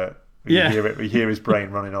 We hear it. We hear his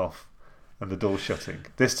brain running off, and the door shutting.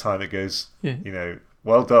 This time it goes,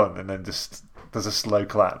 well done, and then just there's a slow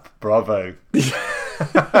clap. Bravo.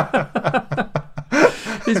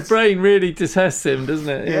 His brain really detests him, doesn't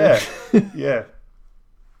it? Yeah.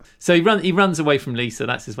 So he runs away from Lisa.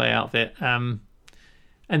 That's his way out of it. And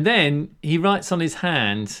then he writes on his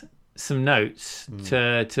hand some notes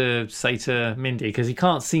to say to Mindy, because he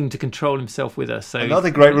can't seem to control himself with her. So another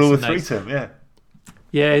great rule of three, Tim. Yeah,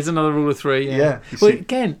 here's another rule of three. Yeah. Well,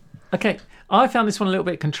 again, okay. I found this one a little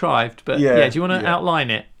bit contrived, but do you want to outline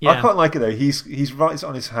it? Yeah. I quite like it though. He's writes it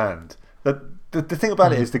on his hand. The thing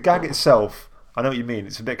about it is the gag itself. I know what you mean.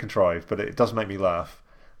 It's a bit contrived, but it does make me laugh.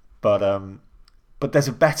 But there's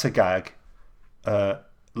a better gag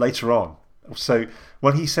later on. So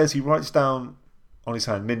when he says he writes down on his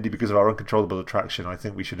hand, "Mindy, because of our uncontrollable attraction, I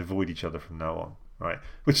think we should avoid each other from now on." Right,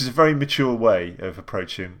 which is a very mature way of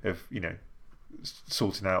approaching,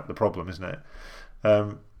 sorting out the problem, isn't it?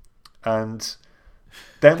 And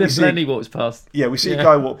then Lenny walks past. Yeah, we see a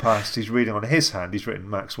guy walk past. He's reading on his hand. He's written,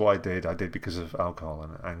 "Max, what I did because of alcohol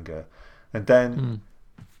and anger." And then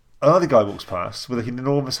another guy walks past with an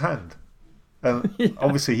enormous hand. And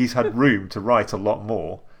obviously he's had room to write a lot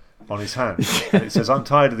more on his hand. And it says, "I'm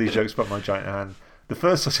tired of these jokes about my giant hand. The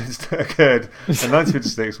first such incident occurred in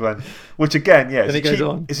 1956 when," which again,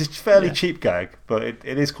 it's a fairly cheap gag, but it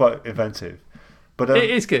is quite inventive. But it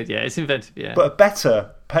is good, it's inventive, But a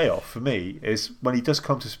better payoff for me is when he does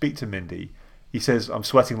come to speak to Mindy. He says, "I'm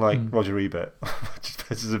sweating like Roger Ebert,"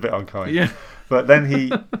 which is a bit unkind. Yeah. But then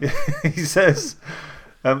he says,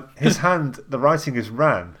 his hand, the writing is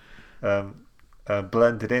ran,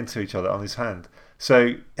 blended into each other on his hand.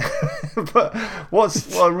 So, but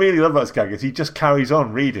what I really love about this gag is he just carries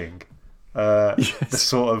on reading the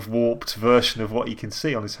sort of warped version of what he can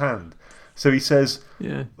see on his hand. So he says,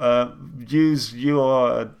 "Use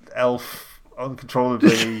your elf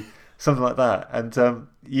uncontrollably," something like that, and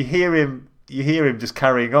you hear him just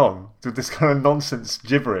carrying on with this kind of nonsense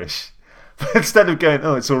gibberish, but instead of going,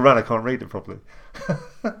 "Oh, it's all ran, I can't read it properly."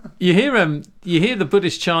 You hear the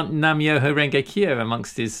Buddhist chant Nam Myoho Renge Kyo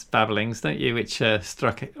amongst his babblings, don't you? Which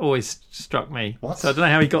always struck me. What? So I don't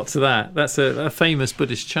know how he got to that. That's a famous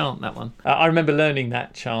Buddhist chant, that one. I remember learning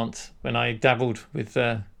that chant when I dabbled with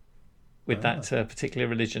that particular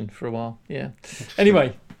religion for a while. Yeah.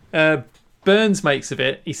 Anyway, Burns makes of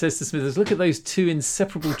it. He says to Smithers, "Look at those two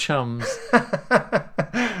inseparable chums."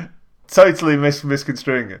 Totally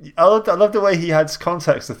misconstruing it. I love the way he adds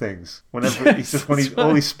context to things. Whenever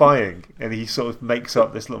he's spying, and he sort of makes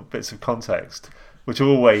up this little bits of context, which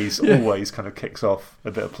always kind of kicks off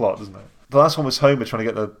a bit of plot, doesn't it? The last one was Homer trying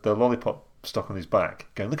to get the lollipop stuck on his back,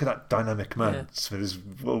 going, "Look at that dynamic man." Smithers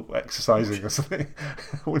exercising or something.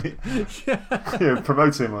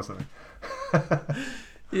 Promote him or something.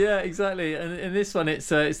 Yeah, exactly. And in this one, it's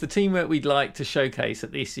the teamwork we'd like to showcase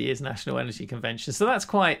at this year's National Energy Convention. So that's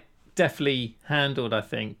quite deftly handled, I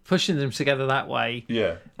think. Pushing them together that way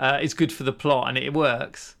is good for the plot, and it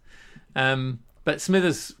works. But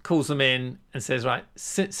Smithers calls them in and says, "Right,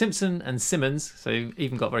 Simpson and Simmons," so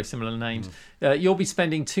even got very similar names, "you'll be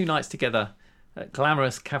spending 2 nights together at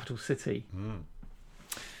glamorous capital city."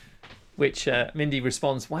 Which Mindy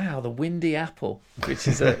responds, "Wow, the Windy Apple," which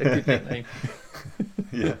is a good nickname.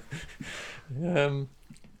 Yeah.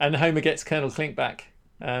 And Homer gets Colonel Klink back.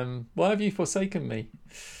 "Why have you forsaken me?"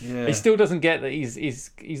 Yeah. He still doesn't get that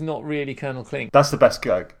he's not really Colonel Klink. That's the best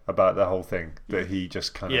gag about the whole thing, that he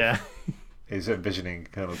just kind of is envisioning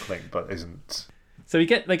Colonel Klink but isn't. So they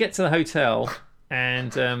get to the hotel,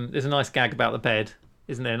 and there's a nice gag about the bed,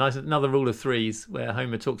 isn't there? Another rule of threes where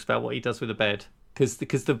Homer talks about what he does with the bed.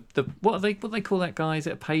 Because the what do they call that guy? Is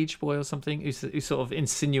it a page boy or something who sort of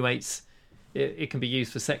insinuates it can be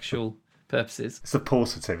used for sexual purposes? It's the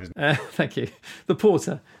porter, Tim, isn't it? Thank you. The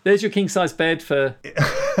porter. There's your king size bed for.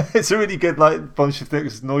 It's a really good bunch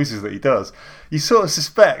of noises that he does. You sort of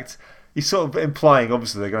suspect. He's sort of implying,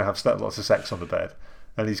 obviously, they're going to have lots of sex on the bed,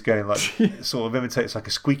 and he's going sort of imitates like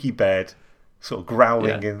a squeaky bed, sort of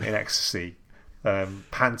growling in ecstasy,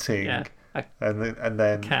 panting. Yeah. and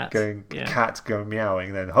then cat. cat going meowing,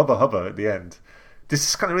 and then hubba hubba at the end. This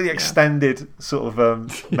is kind of really extended sort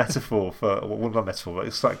of metaphor for, well, not metaphor, but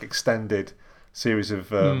it's like extended series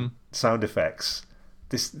of sound effects.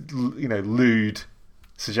 This, lewd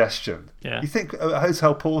suggestion. Yeah. You think a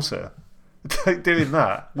hotel porter doing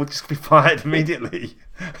that would just be fired immediately?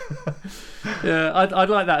 Yeah, I'd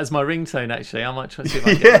like that as my ringtone. Actually, I might try to see if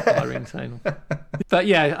I can get that for my ringtone. But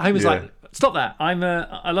yeah, Homer's like, stop that! I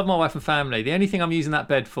love my wife and family. The only thing I'm using that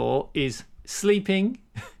bed for is sleeping,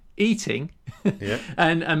 eating,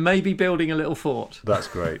 and maybe building a little fort. That's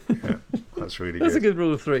great. Yeah, that's really good. That's a good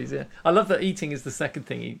rule of threes. Yeah, I love that eating is the second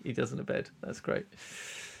thing he does in a bed. That's great.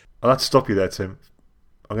 I'll have to stop you there, Tim.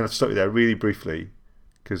 I'm going to have to stop you there really briefly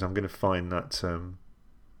because I'm going to find that. I'm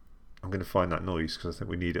going to find that noise because I think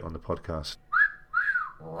we need it on the podcast.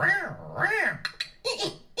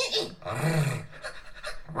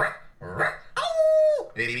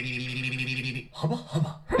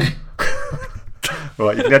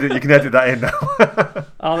 Right, you can edit that in now.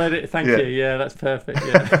 I'll edit. Thank you. Yeah, that's perfect.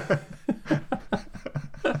 Yeah.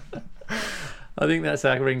 I think that's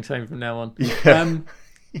our ringtone from now on.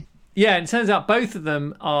 Yeah. It turns out both of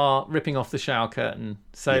them are ripping off the shower curtain.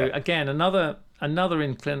 So again, another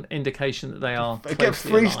indication that they are again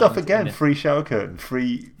free stuff again. Free shower curtain,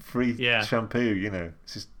 free shampoo.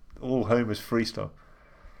 It's just all Homer's free stuff.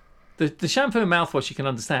 The shampoo and mouthwash you can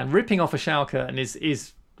understand. Ripping off a shower curtain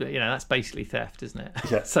is that's basically theft, isn't it?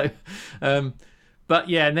 Yeah. So, but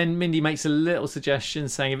yeah, and then Mindy makes a little suggestion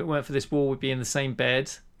saying if it weren't for this wall, we'd be in the same bed,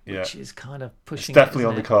 which is kind of pushing. It's definitely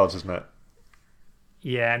on the cards, isn't it?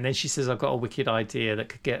 Yeah, and then she says, I've got a wicked idea that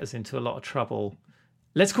could get us into a lot of trouble.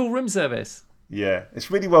 Let's call room service. Yeah, it's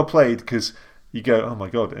really well played because you go, oh my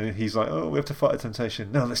God. And he's like, oh, we have to fight a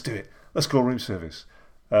temptation. No, let's do it. Let's call room service.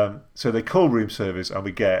 So they call room service and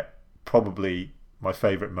we get probably my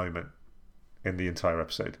favourite moment in the entire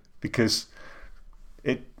episode because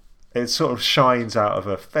it sort of shines out of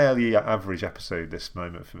a fairly average episode, this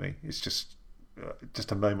moment for me. It's just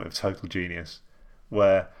a moment of total genius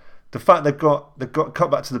where the fact they've got cut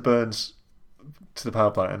back to the Burns, to the power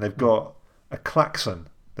plant, and they've got a klaxon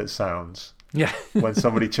that sounds when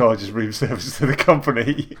somebody charges room service to the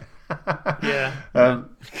company.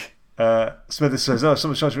 Smithers says, oh,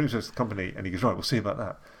 someone's charging room service to the company, and he goes, right, we'll see about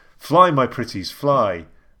that. Fly, my pretties, fly.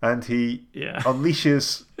 And he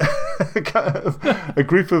unleashes a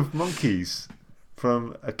group of monkeys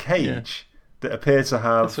from a cage that appear to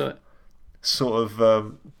have sort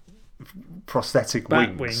of prosthetic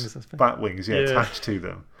wings, bat wings, attached to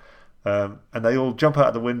them. And they all jump out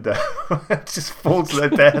of the window and just fall to their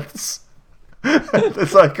deaths.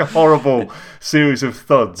 There's like a horrible series of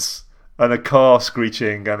thuds and a car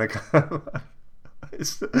screeching and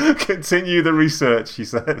continue the research, he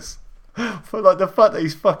says. But like the fact that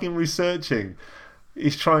he's fucking researching,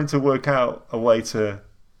 he's trying to work out a way to,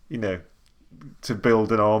 to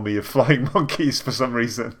build an army of flying monkeys for some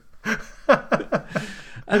reason.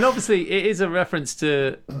 And obviously it is a reference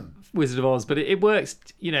to Wizard of Oz, but it works.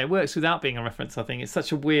 It works without being a reference. I think it's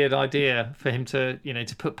such a weird idea for him to,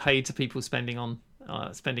 to put paid to people spending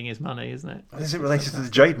his money, isn't it? Is it related to the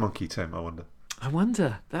Jade Monkey, Tim? I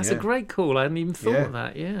wonder. That's a great call. I hadn't even thought of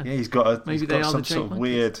that. Yeah. Yeah, he's got some sort of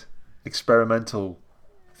weird experimental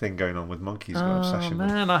thing going on with monkeys. Got obsession with.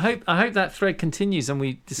 I hope that thread continues and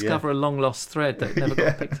we discover a long lost thread that never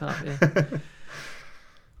got picked up. Yeah.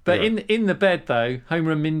 But in the bed though,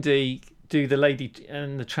 Homer and Mindy do the Lady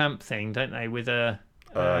and the Tramp thing, don't they? With a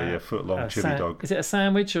foot-long chili dog. Is it a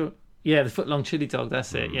sandwich or the foot-long chili dog?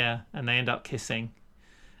 That's it. Yeah, and they end up kissing,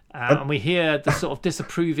 and we hear the sort of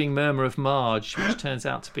disapproving murmur of Marge, which turns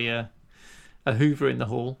out to be a Hoover in the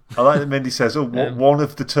hall. I like that Mindy says, one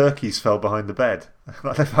of the turkeys fell behind the bed.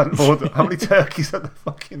 Like they've had an order. How many turkeys have they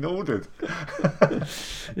fucking ordered?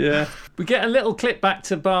 Yeah. We get a little clip back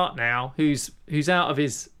to Bart now, who's out of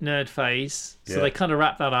his nerd phase. So they kind of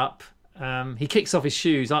wrap that up. He kicks off his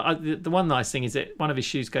shoes. The one nice thing is that one of his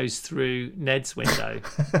shoes goes through Ned's window.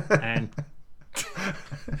 And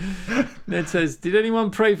Ned says, did anyone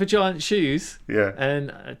pray for giant shoes? Yeah.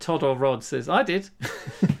 And Todd or Rod says, I did.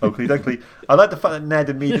 Oakley Doakley. I like the fact that Ned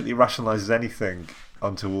immediately rationalises anything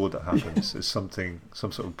untoward that happens as some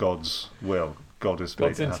sort of God's will. God's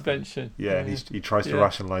intervention. Yeah, and he tries to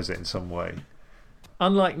rationalise it in some way.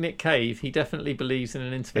 Unlike Nick Cave, he definitely believes in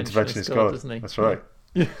an interventionist God, doesn't he? That's right.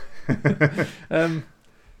 Yeah.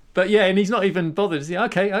 But yeah, and he's not even bothered. Is he?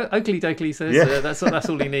 Okay, Oakley Doakley says that's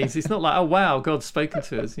all he needs. It's not like, oh wow, God's spoken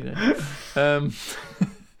to us,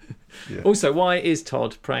 Also, why is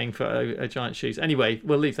Todd praying for a giant shoes? Anyway,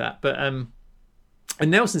 we'll leave that. But and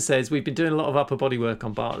Nelson says we've been doing a lot of upper body work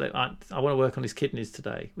on Bartlett. I want to work on his kidneys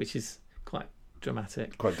today, which is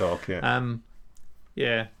dramatic. Quite dark, yeah.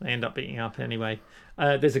 Yeah, they end up beating up anyway.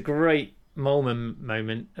 There's a great Molman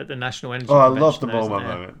moment at the National Energy Convention. I love the Molman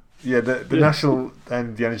moment. Yeah, the National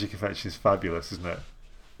and the Energy Convention is fabulous, isn't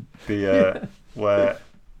it? Where,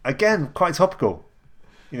 again, quite topical.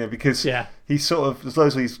 Because he's sort of, there's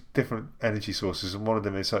loads of these different energy sources, and one of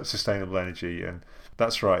them is like sustainable energy, and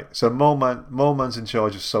that's right. So Molman's in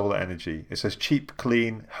charge of solar energy. It says cheap,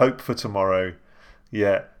 clean, hope for tomorrow.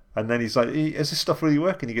 Yeah. And then he's like, is this stuff really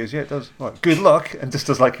working? He goes, yeah, it does. Like, good luck. And just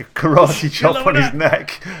does like a karate chop on his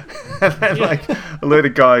neck. And then like a load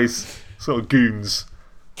of guys, sort of goons,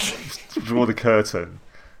 draw the curtain.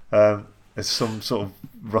 There's some sort of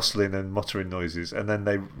rustling and muttering noises. And then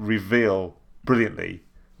they reveal brilliantly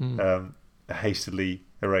a hastily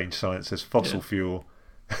arranged sign that says fossil fuel.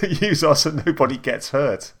 Use us and nobody gets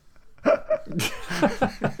hurt. It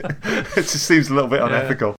just seems a little bit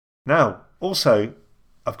unethical. Now, also,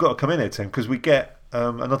 I've got to come in here, Tim, because we get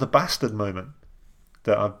another bastard moment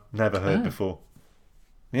that I've never heard before.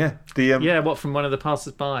 Yeah. What, from one of the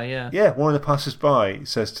passers-by, Yeah, one of the passers-by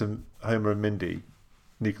says to Homer and Mindy,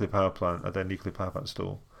 nuclear power plant, at their nuclear power plant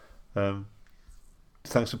stall,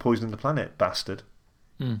 thanks for poisoning the planet, bastard.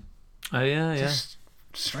 Mm. Oh, yeah, Just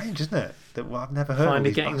strange, isn't it? That I've never heard of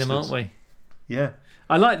these getting bastards. them, aren't we? Yeah.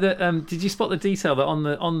 I like that. Did you spot the detail that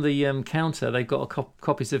on the counter they've got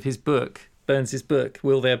copies of his book, Burns' book,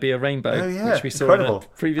 Will There Be a Rainbow? Oh, yeah. Which we saw Incredible. in the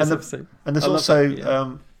previous episode. And there's also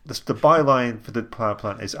the byline for the power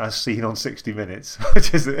plant is as seen on 60 Minutes,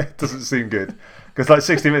 which it doesn't seem good. Because like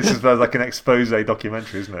 60 Minutes is like an expose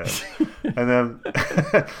documentary, isn't it? And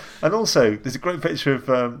and also there's a great picture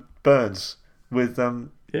of Burns with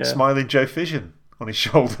smiling Joe Fission on his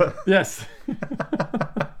shoulder. Yes.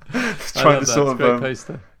 Trying to sort of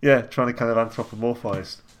poster. trying to kind of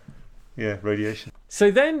anthropomorphise radiation.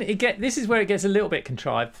 So then this is where it gets a little bit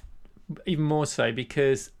contrived, even more so,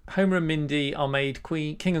 because Homer and Mindy are made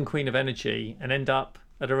king and queen of energy and end up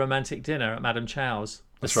at a romantic dinner at Madame Chow's,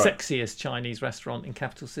 the sexiest Chinese restaurant in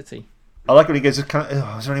capital city. I like when he goes, is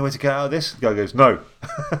there any way to get out of this? The guy goes, no.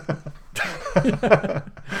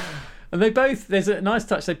 And there's a nice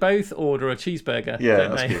touch, they both order a cheeseburger,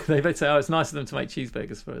 don't they? They both say, it's nice of them to make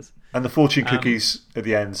cheeseburgers for us. And the fortune cookies at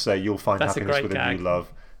the end say, you'll find happiness with a new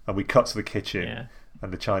love. And we cut to the kitchen,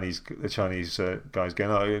 and the Chinese guys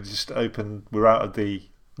going, just open, we're out of the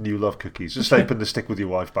new love cookies. Just open the stick with your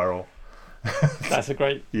wife barrel. That's a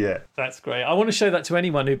great. Yeah. That's great. I want to show that to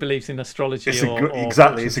anyone who believes in astrology.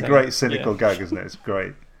 Exactly. It's a great cynical gag, isn't it? It's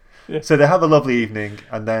great. Yeah. So they have a lovely evening,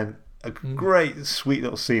 and then a great, sweet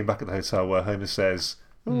little scene back at the hotel where Homer says,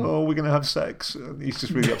 we're going to have sex. And he's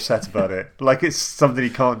just really upset about it. Like it's something he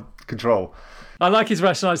can't control. I like his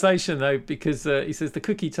rationalisation, though, because he says, the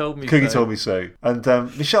cookie told me so. Cookie told me so. And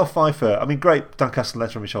Michelle Pfeiffer, great Dan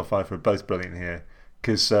Castellaneta and Michelle Pfeiffer are both brilliant here.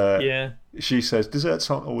 Because she says, desserts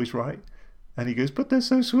aren't always right. And he goes, but they're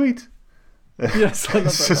so sweet. Yes, I love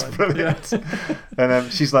it's just brilliant. Yeah.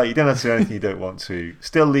 And she's like, you don't have to do anything you don't want to.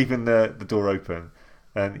 Still leaving the door open.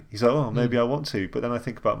 And he's like, maybe I want to. But then I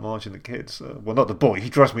think about Marge and the kids. Well, not the boy. He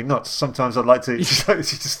drives me nuts. Sometimes I'd like to. She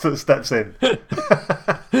just sort of steps in. He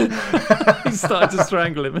started to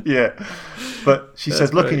strangle him. Yeah. But she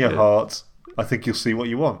says, look in your heart. I think you'll see what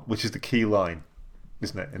you want, which is the key line,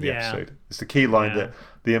 isn't it, in the episode? It's the key line, that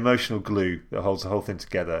the emotional glue that holds the whole thing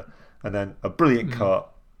together. And then a brilliant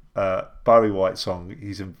cut, Barry White song.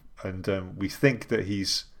 We think that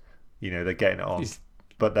he's, they're getting it on.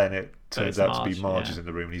 But then it turns out to be Marge is in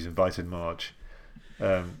the room, and he's invited Marge.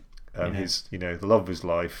 His, the love of his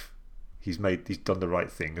life. He's done the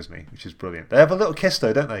right thing, hasn't he? Which is brilliant. They have a little kiss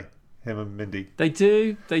though, don't they? Him and Mindy. They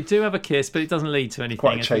do have a kiss, but it doesn't lead to anything.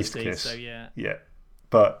 Quite a chaste kiss. So yeah.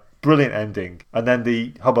 But brilliant ending. And then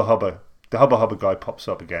the hubba guy pops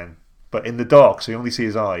up again, but in the dark, so you only see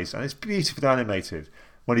his eyes, and it's beautifully animated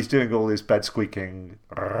when he's doing all this bed squeaking.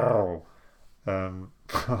 Hubba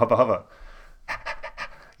hubba.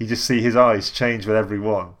 You just see his eyes change with every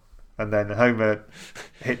one, and then Homer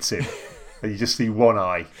hits him, and you just see one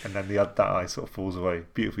eye, and then that eye sort of falls away.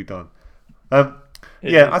 Beautifully done. I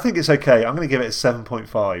think it's okay. I'm going to give it a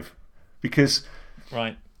 7.5 because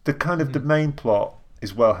the kind of the main plot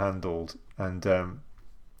is well handled, and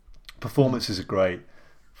performances are great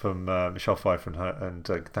from Michelle Pfeiffer and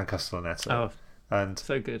Dan Castellaneta. Oh, and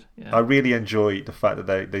so good. Yeah. I really enjoy the fact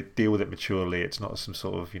that they deal with it maturely. It's not some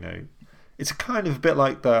sort of it's kind of a bit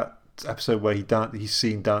like that episode where he's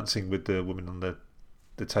seen dancing with the woman on the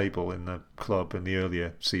table in the club in the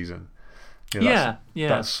earlier season.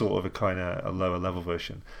 That's sort of a kind of a lower level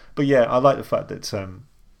version. But I like the fact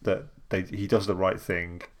that he does the right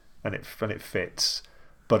thing and it fits,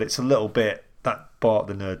 but it's a little bit that Bart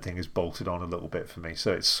the Nerd thing is bolted on a little bit for me,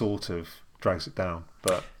 so it sort of drags it down.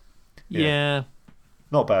 But yeah.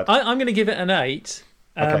 Not bad. I'm going to give it an 8.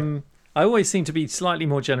 Okay. I always seem to be slightly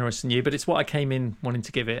more generous than you, but it's what I came in wanting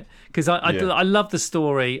to give it. Because I love the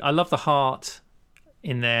story. I love the heart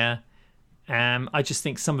in there. I just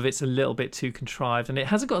think some of it's a little bit too contrived. And it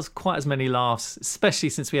hasn't got quite as many laughs, especially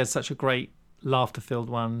since we had such a great laughter-filled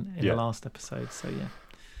one in the last episode. So, yeah.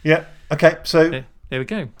 Yeah. Okay, so... There we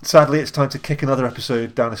go. Sadly, it's time to kick another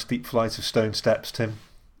episode down a steep flight of stone steps, Tim.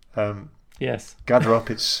 Yes. Gather up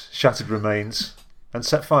its shattered remains and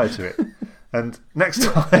set fire to it. And next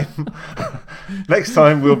time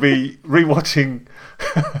we'll be rewatching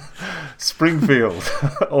Springfield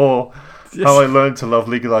or How I Learned to Love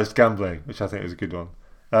Legalized Gambling, which I think is a good one.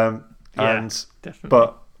 Definitely.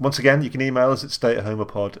 But once again, you can email us at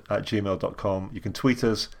stayathomepod@gmail.com. You can tweet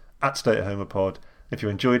us at stayathomepod. If you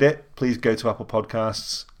enjoyed it, please go to Apple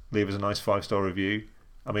Podcasts, leave us a nice 5-star review.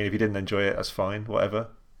 I mean, if you didn't enjoy it, that's fine, whatever.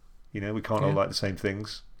 We can't all like the same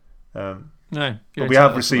things. No, but we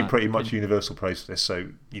have received pretty much universal praise for this, so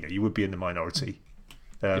you would be in the minority.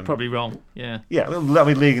 You're probably wrong. Yeah. Yeah. Well, I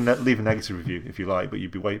mean, leave a negative review if you like, but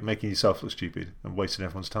you'd be making yourself look stupid and wasting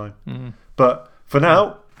everyone's time. Mm-hmm. But for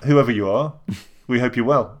now, whoever you are, we hope you're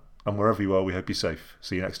well, and wherever you are, we hope you're safe.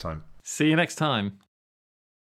 See you next time. See you next time.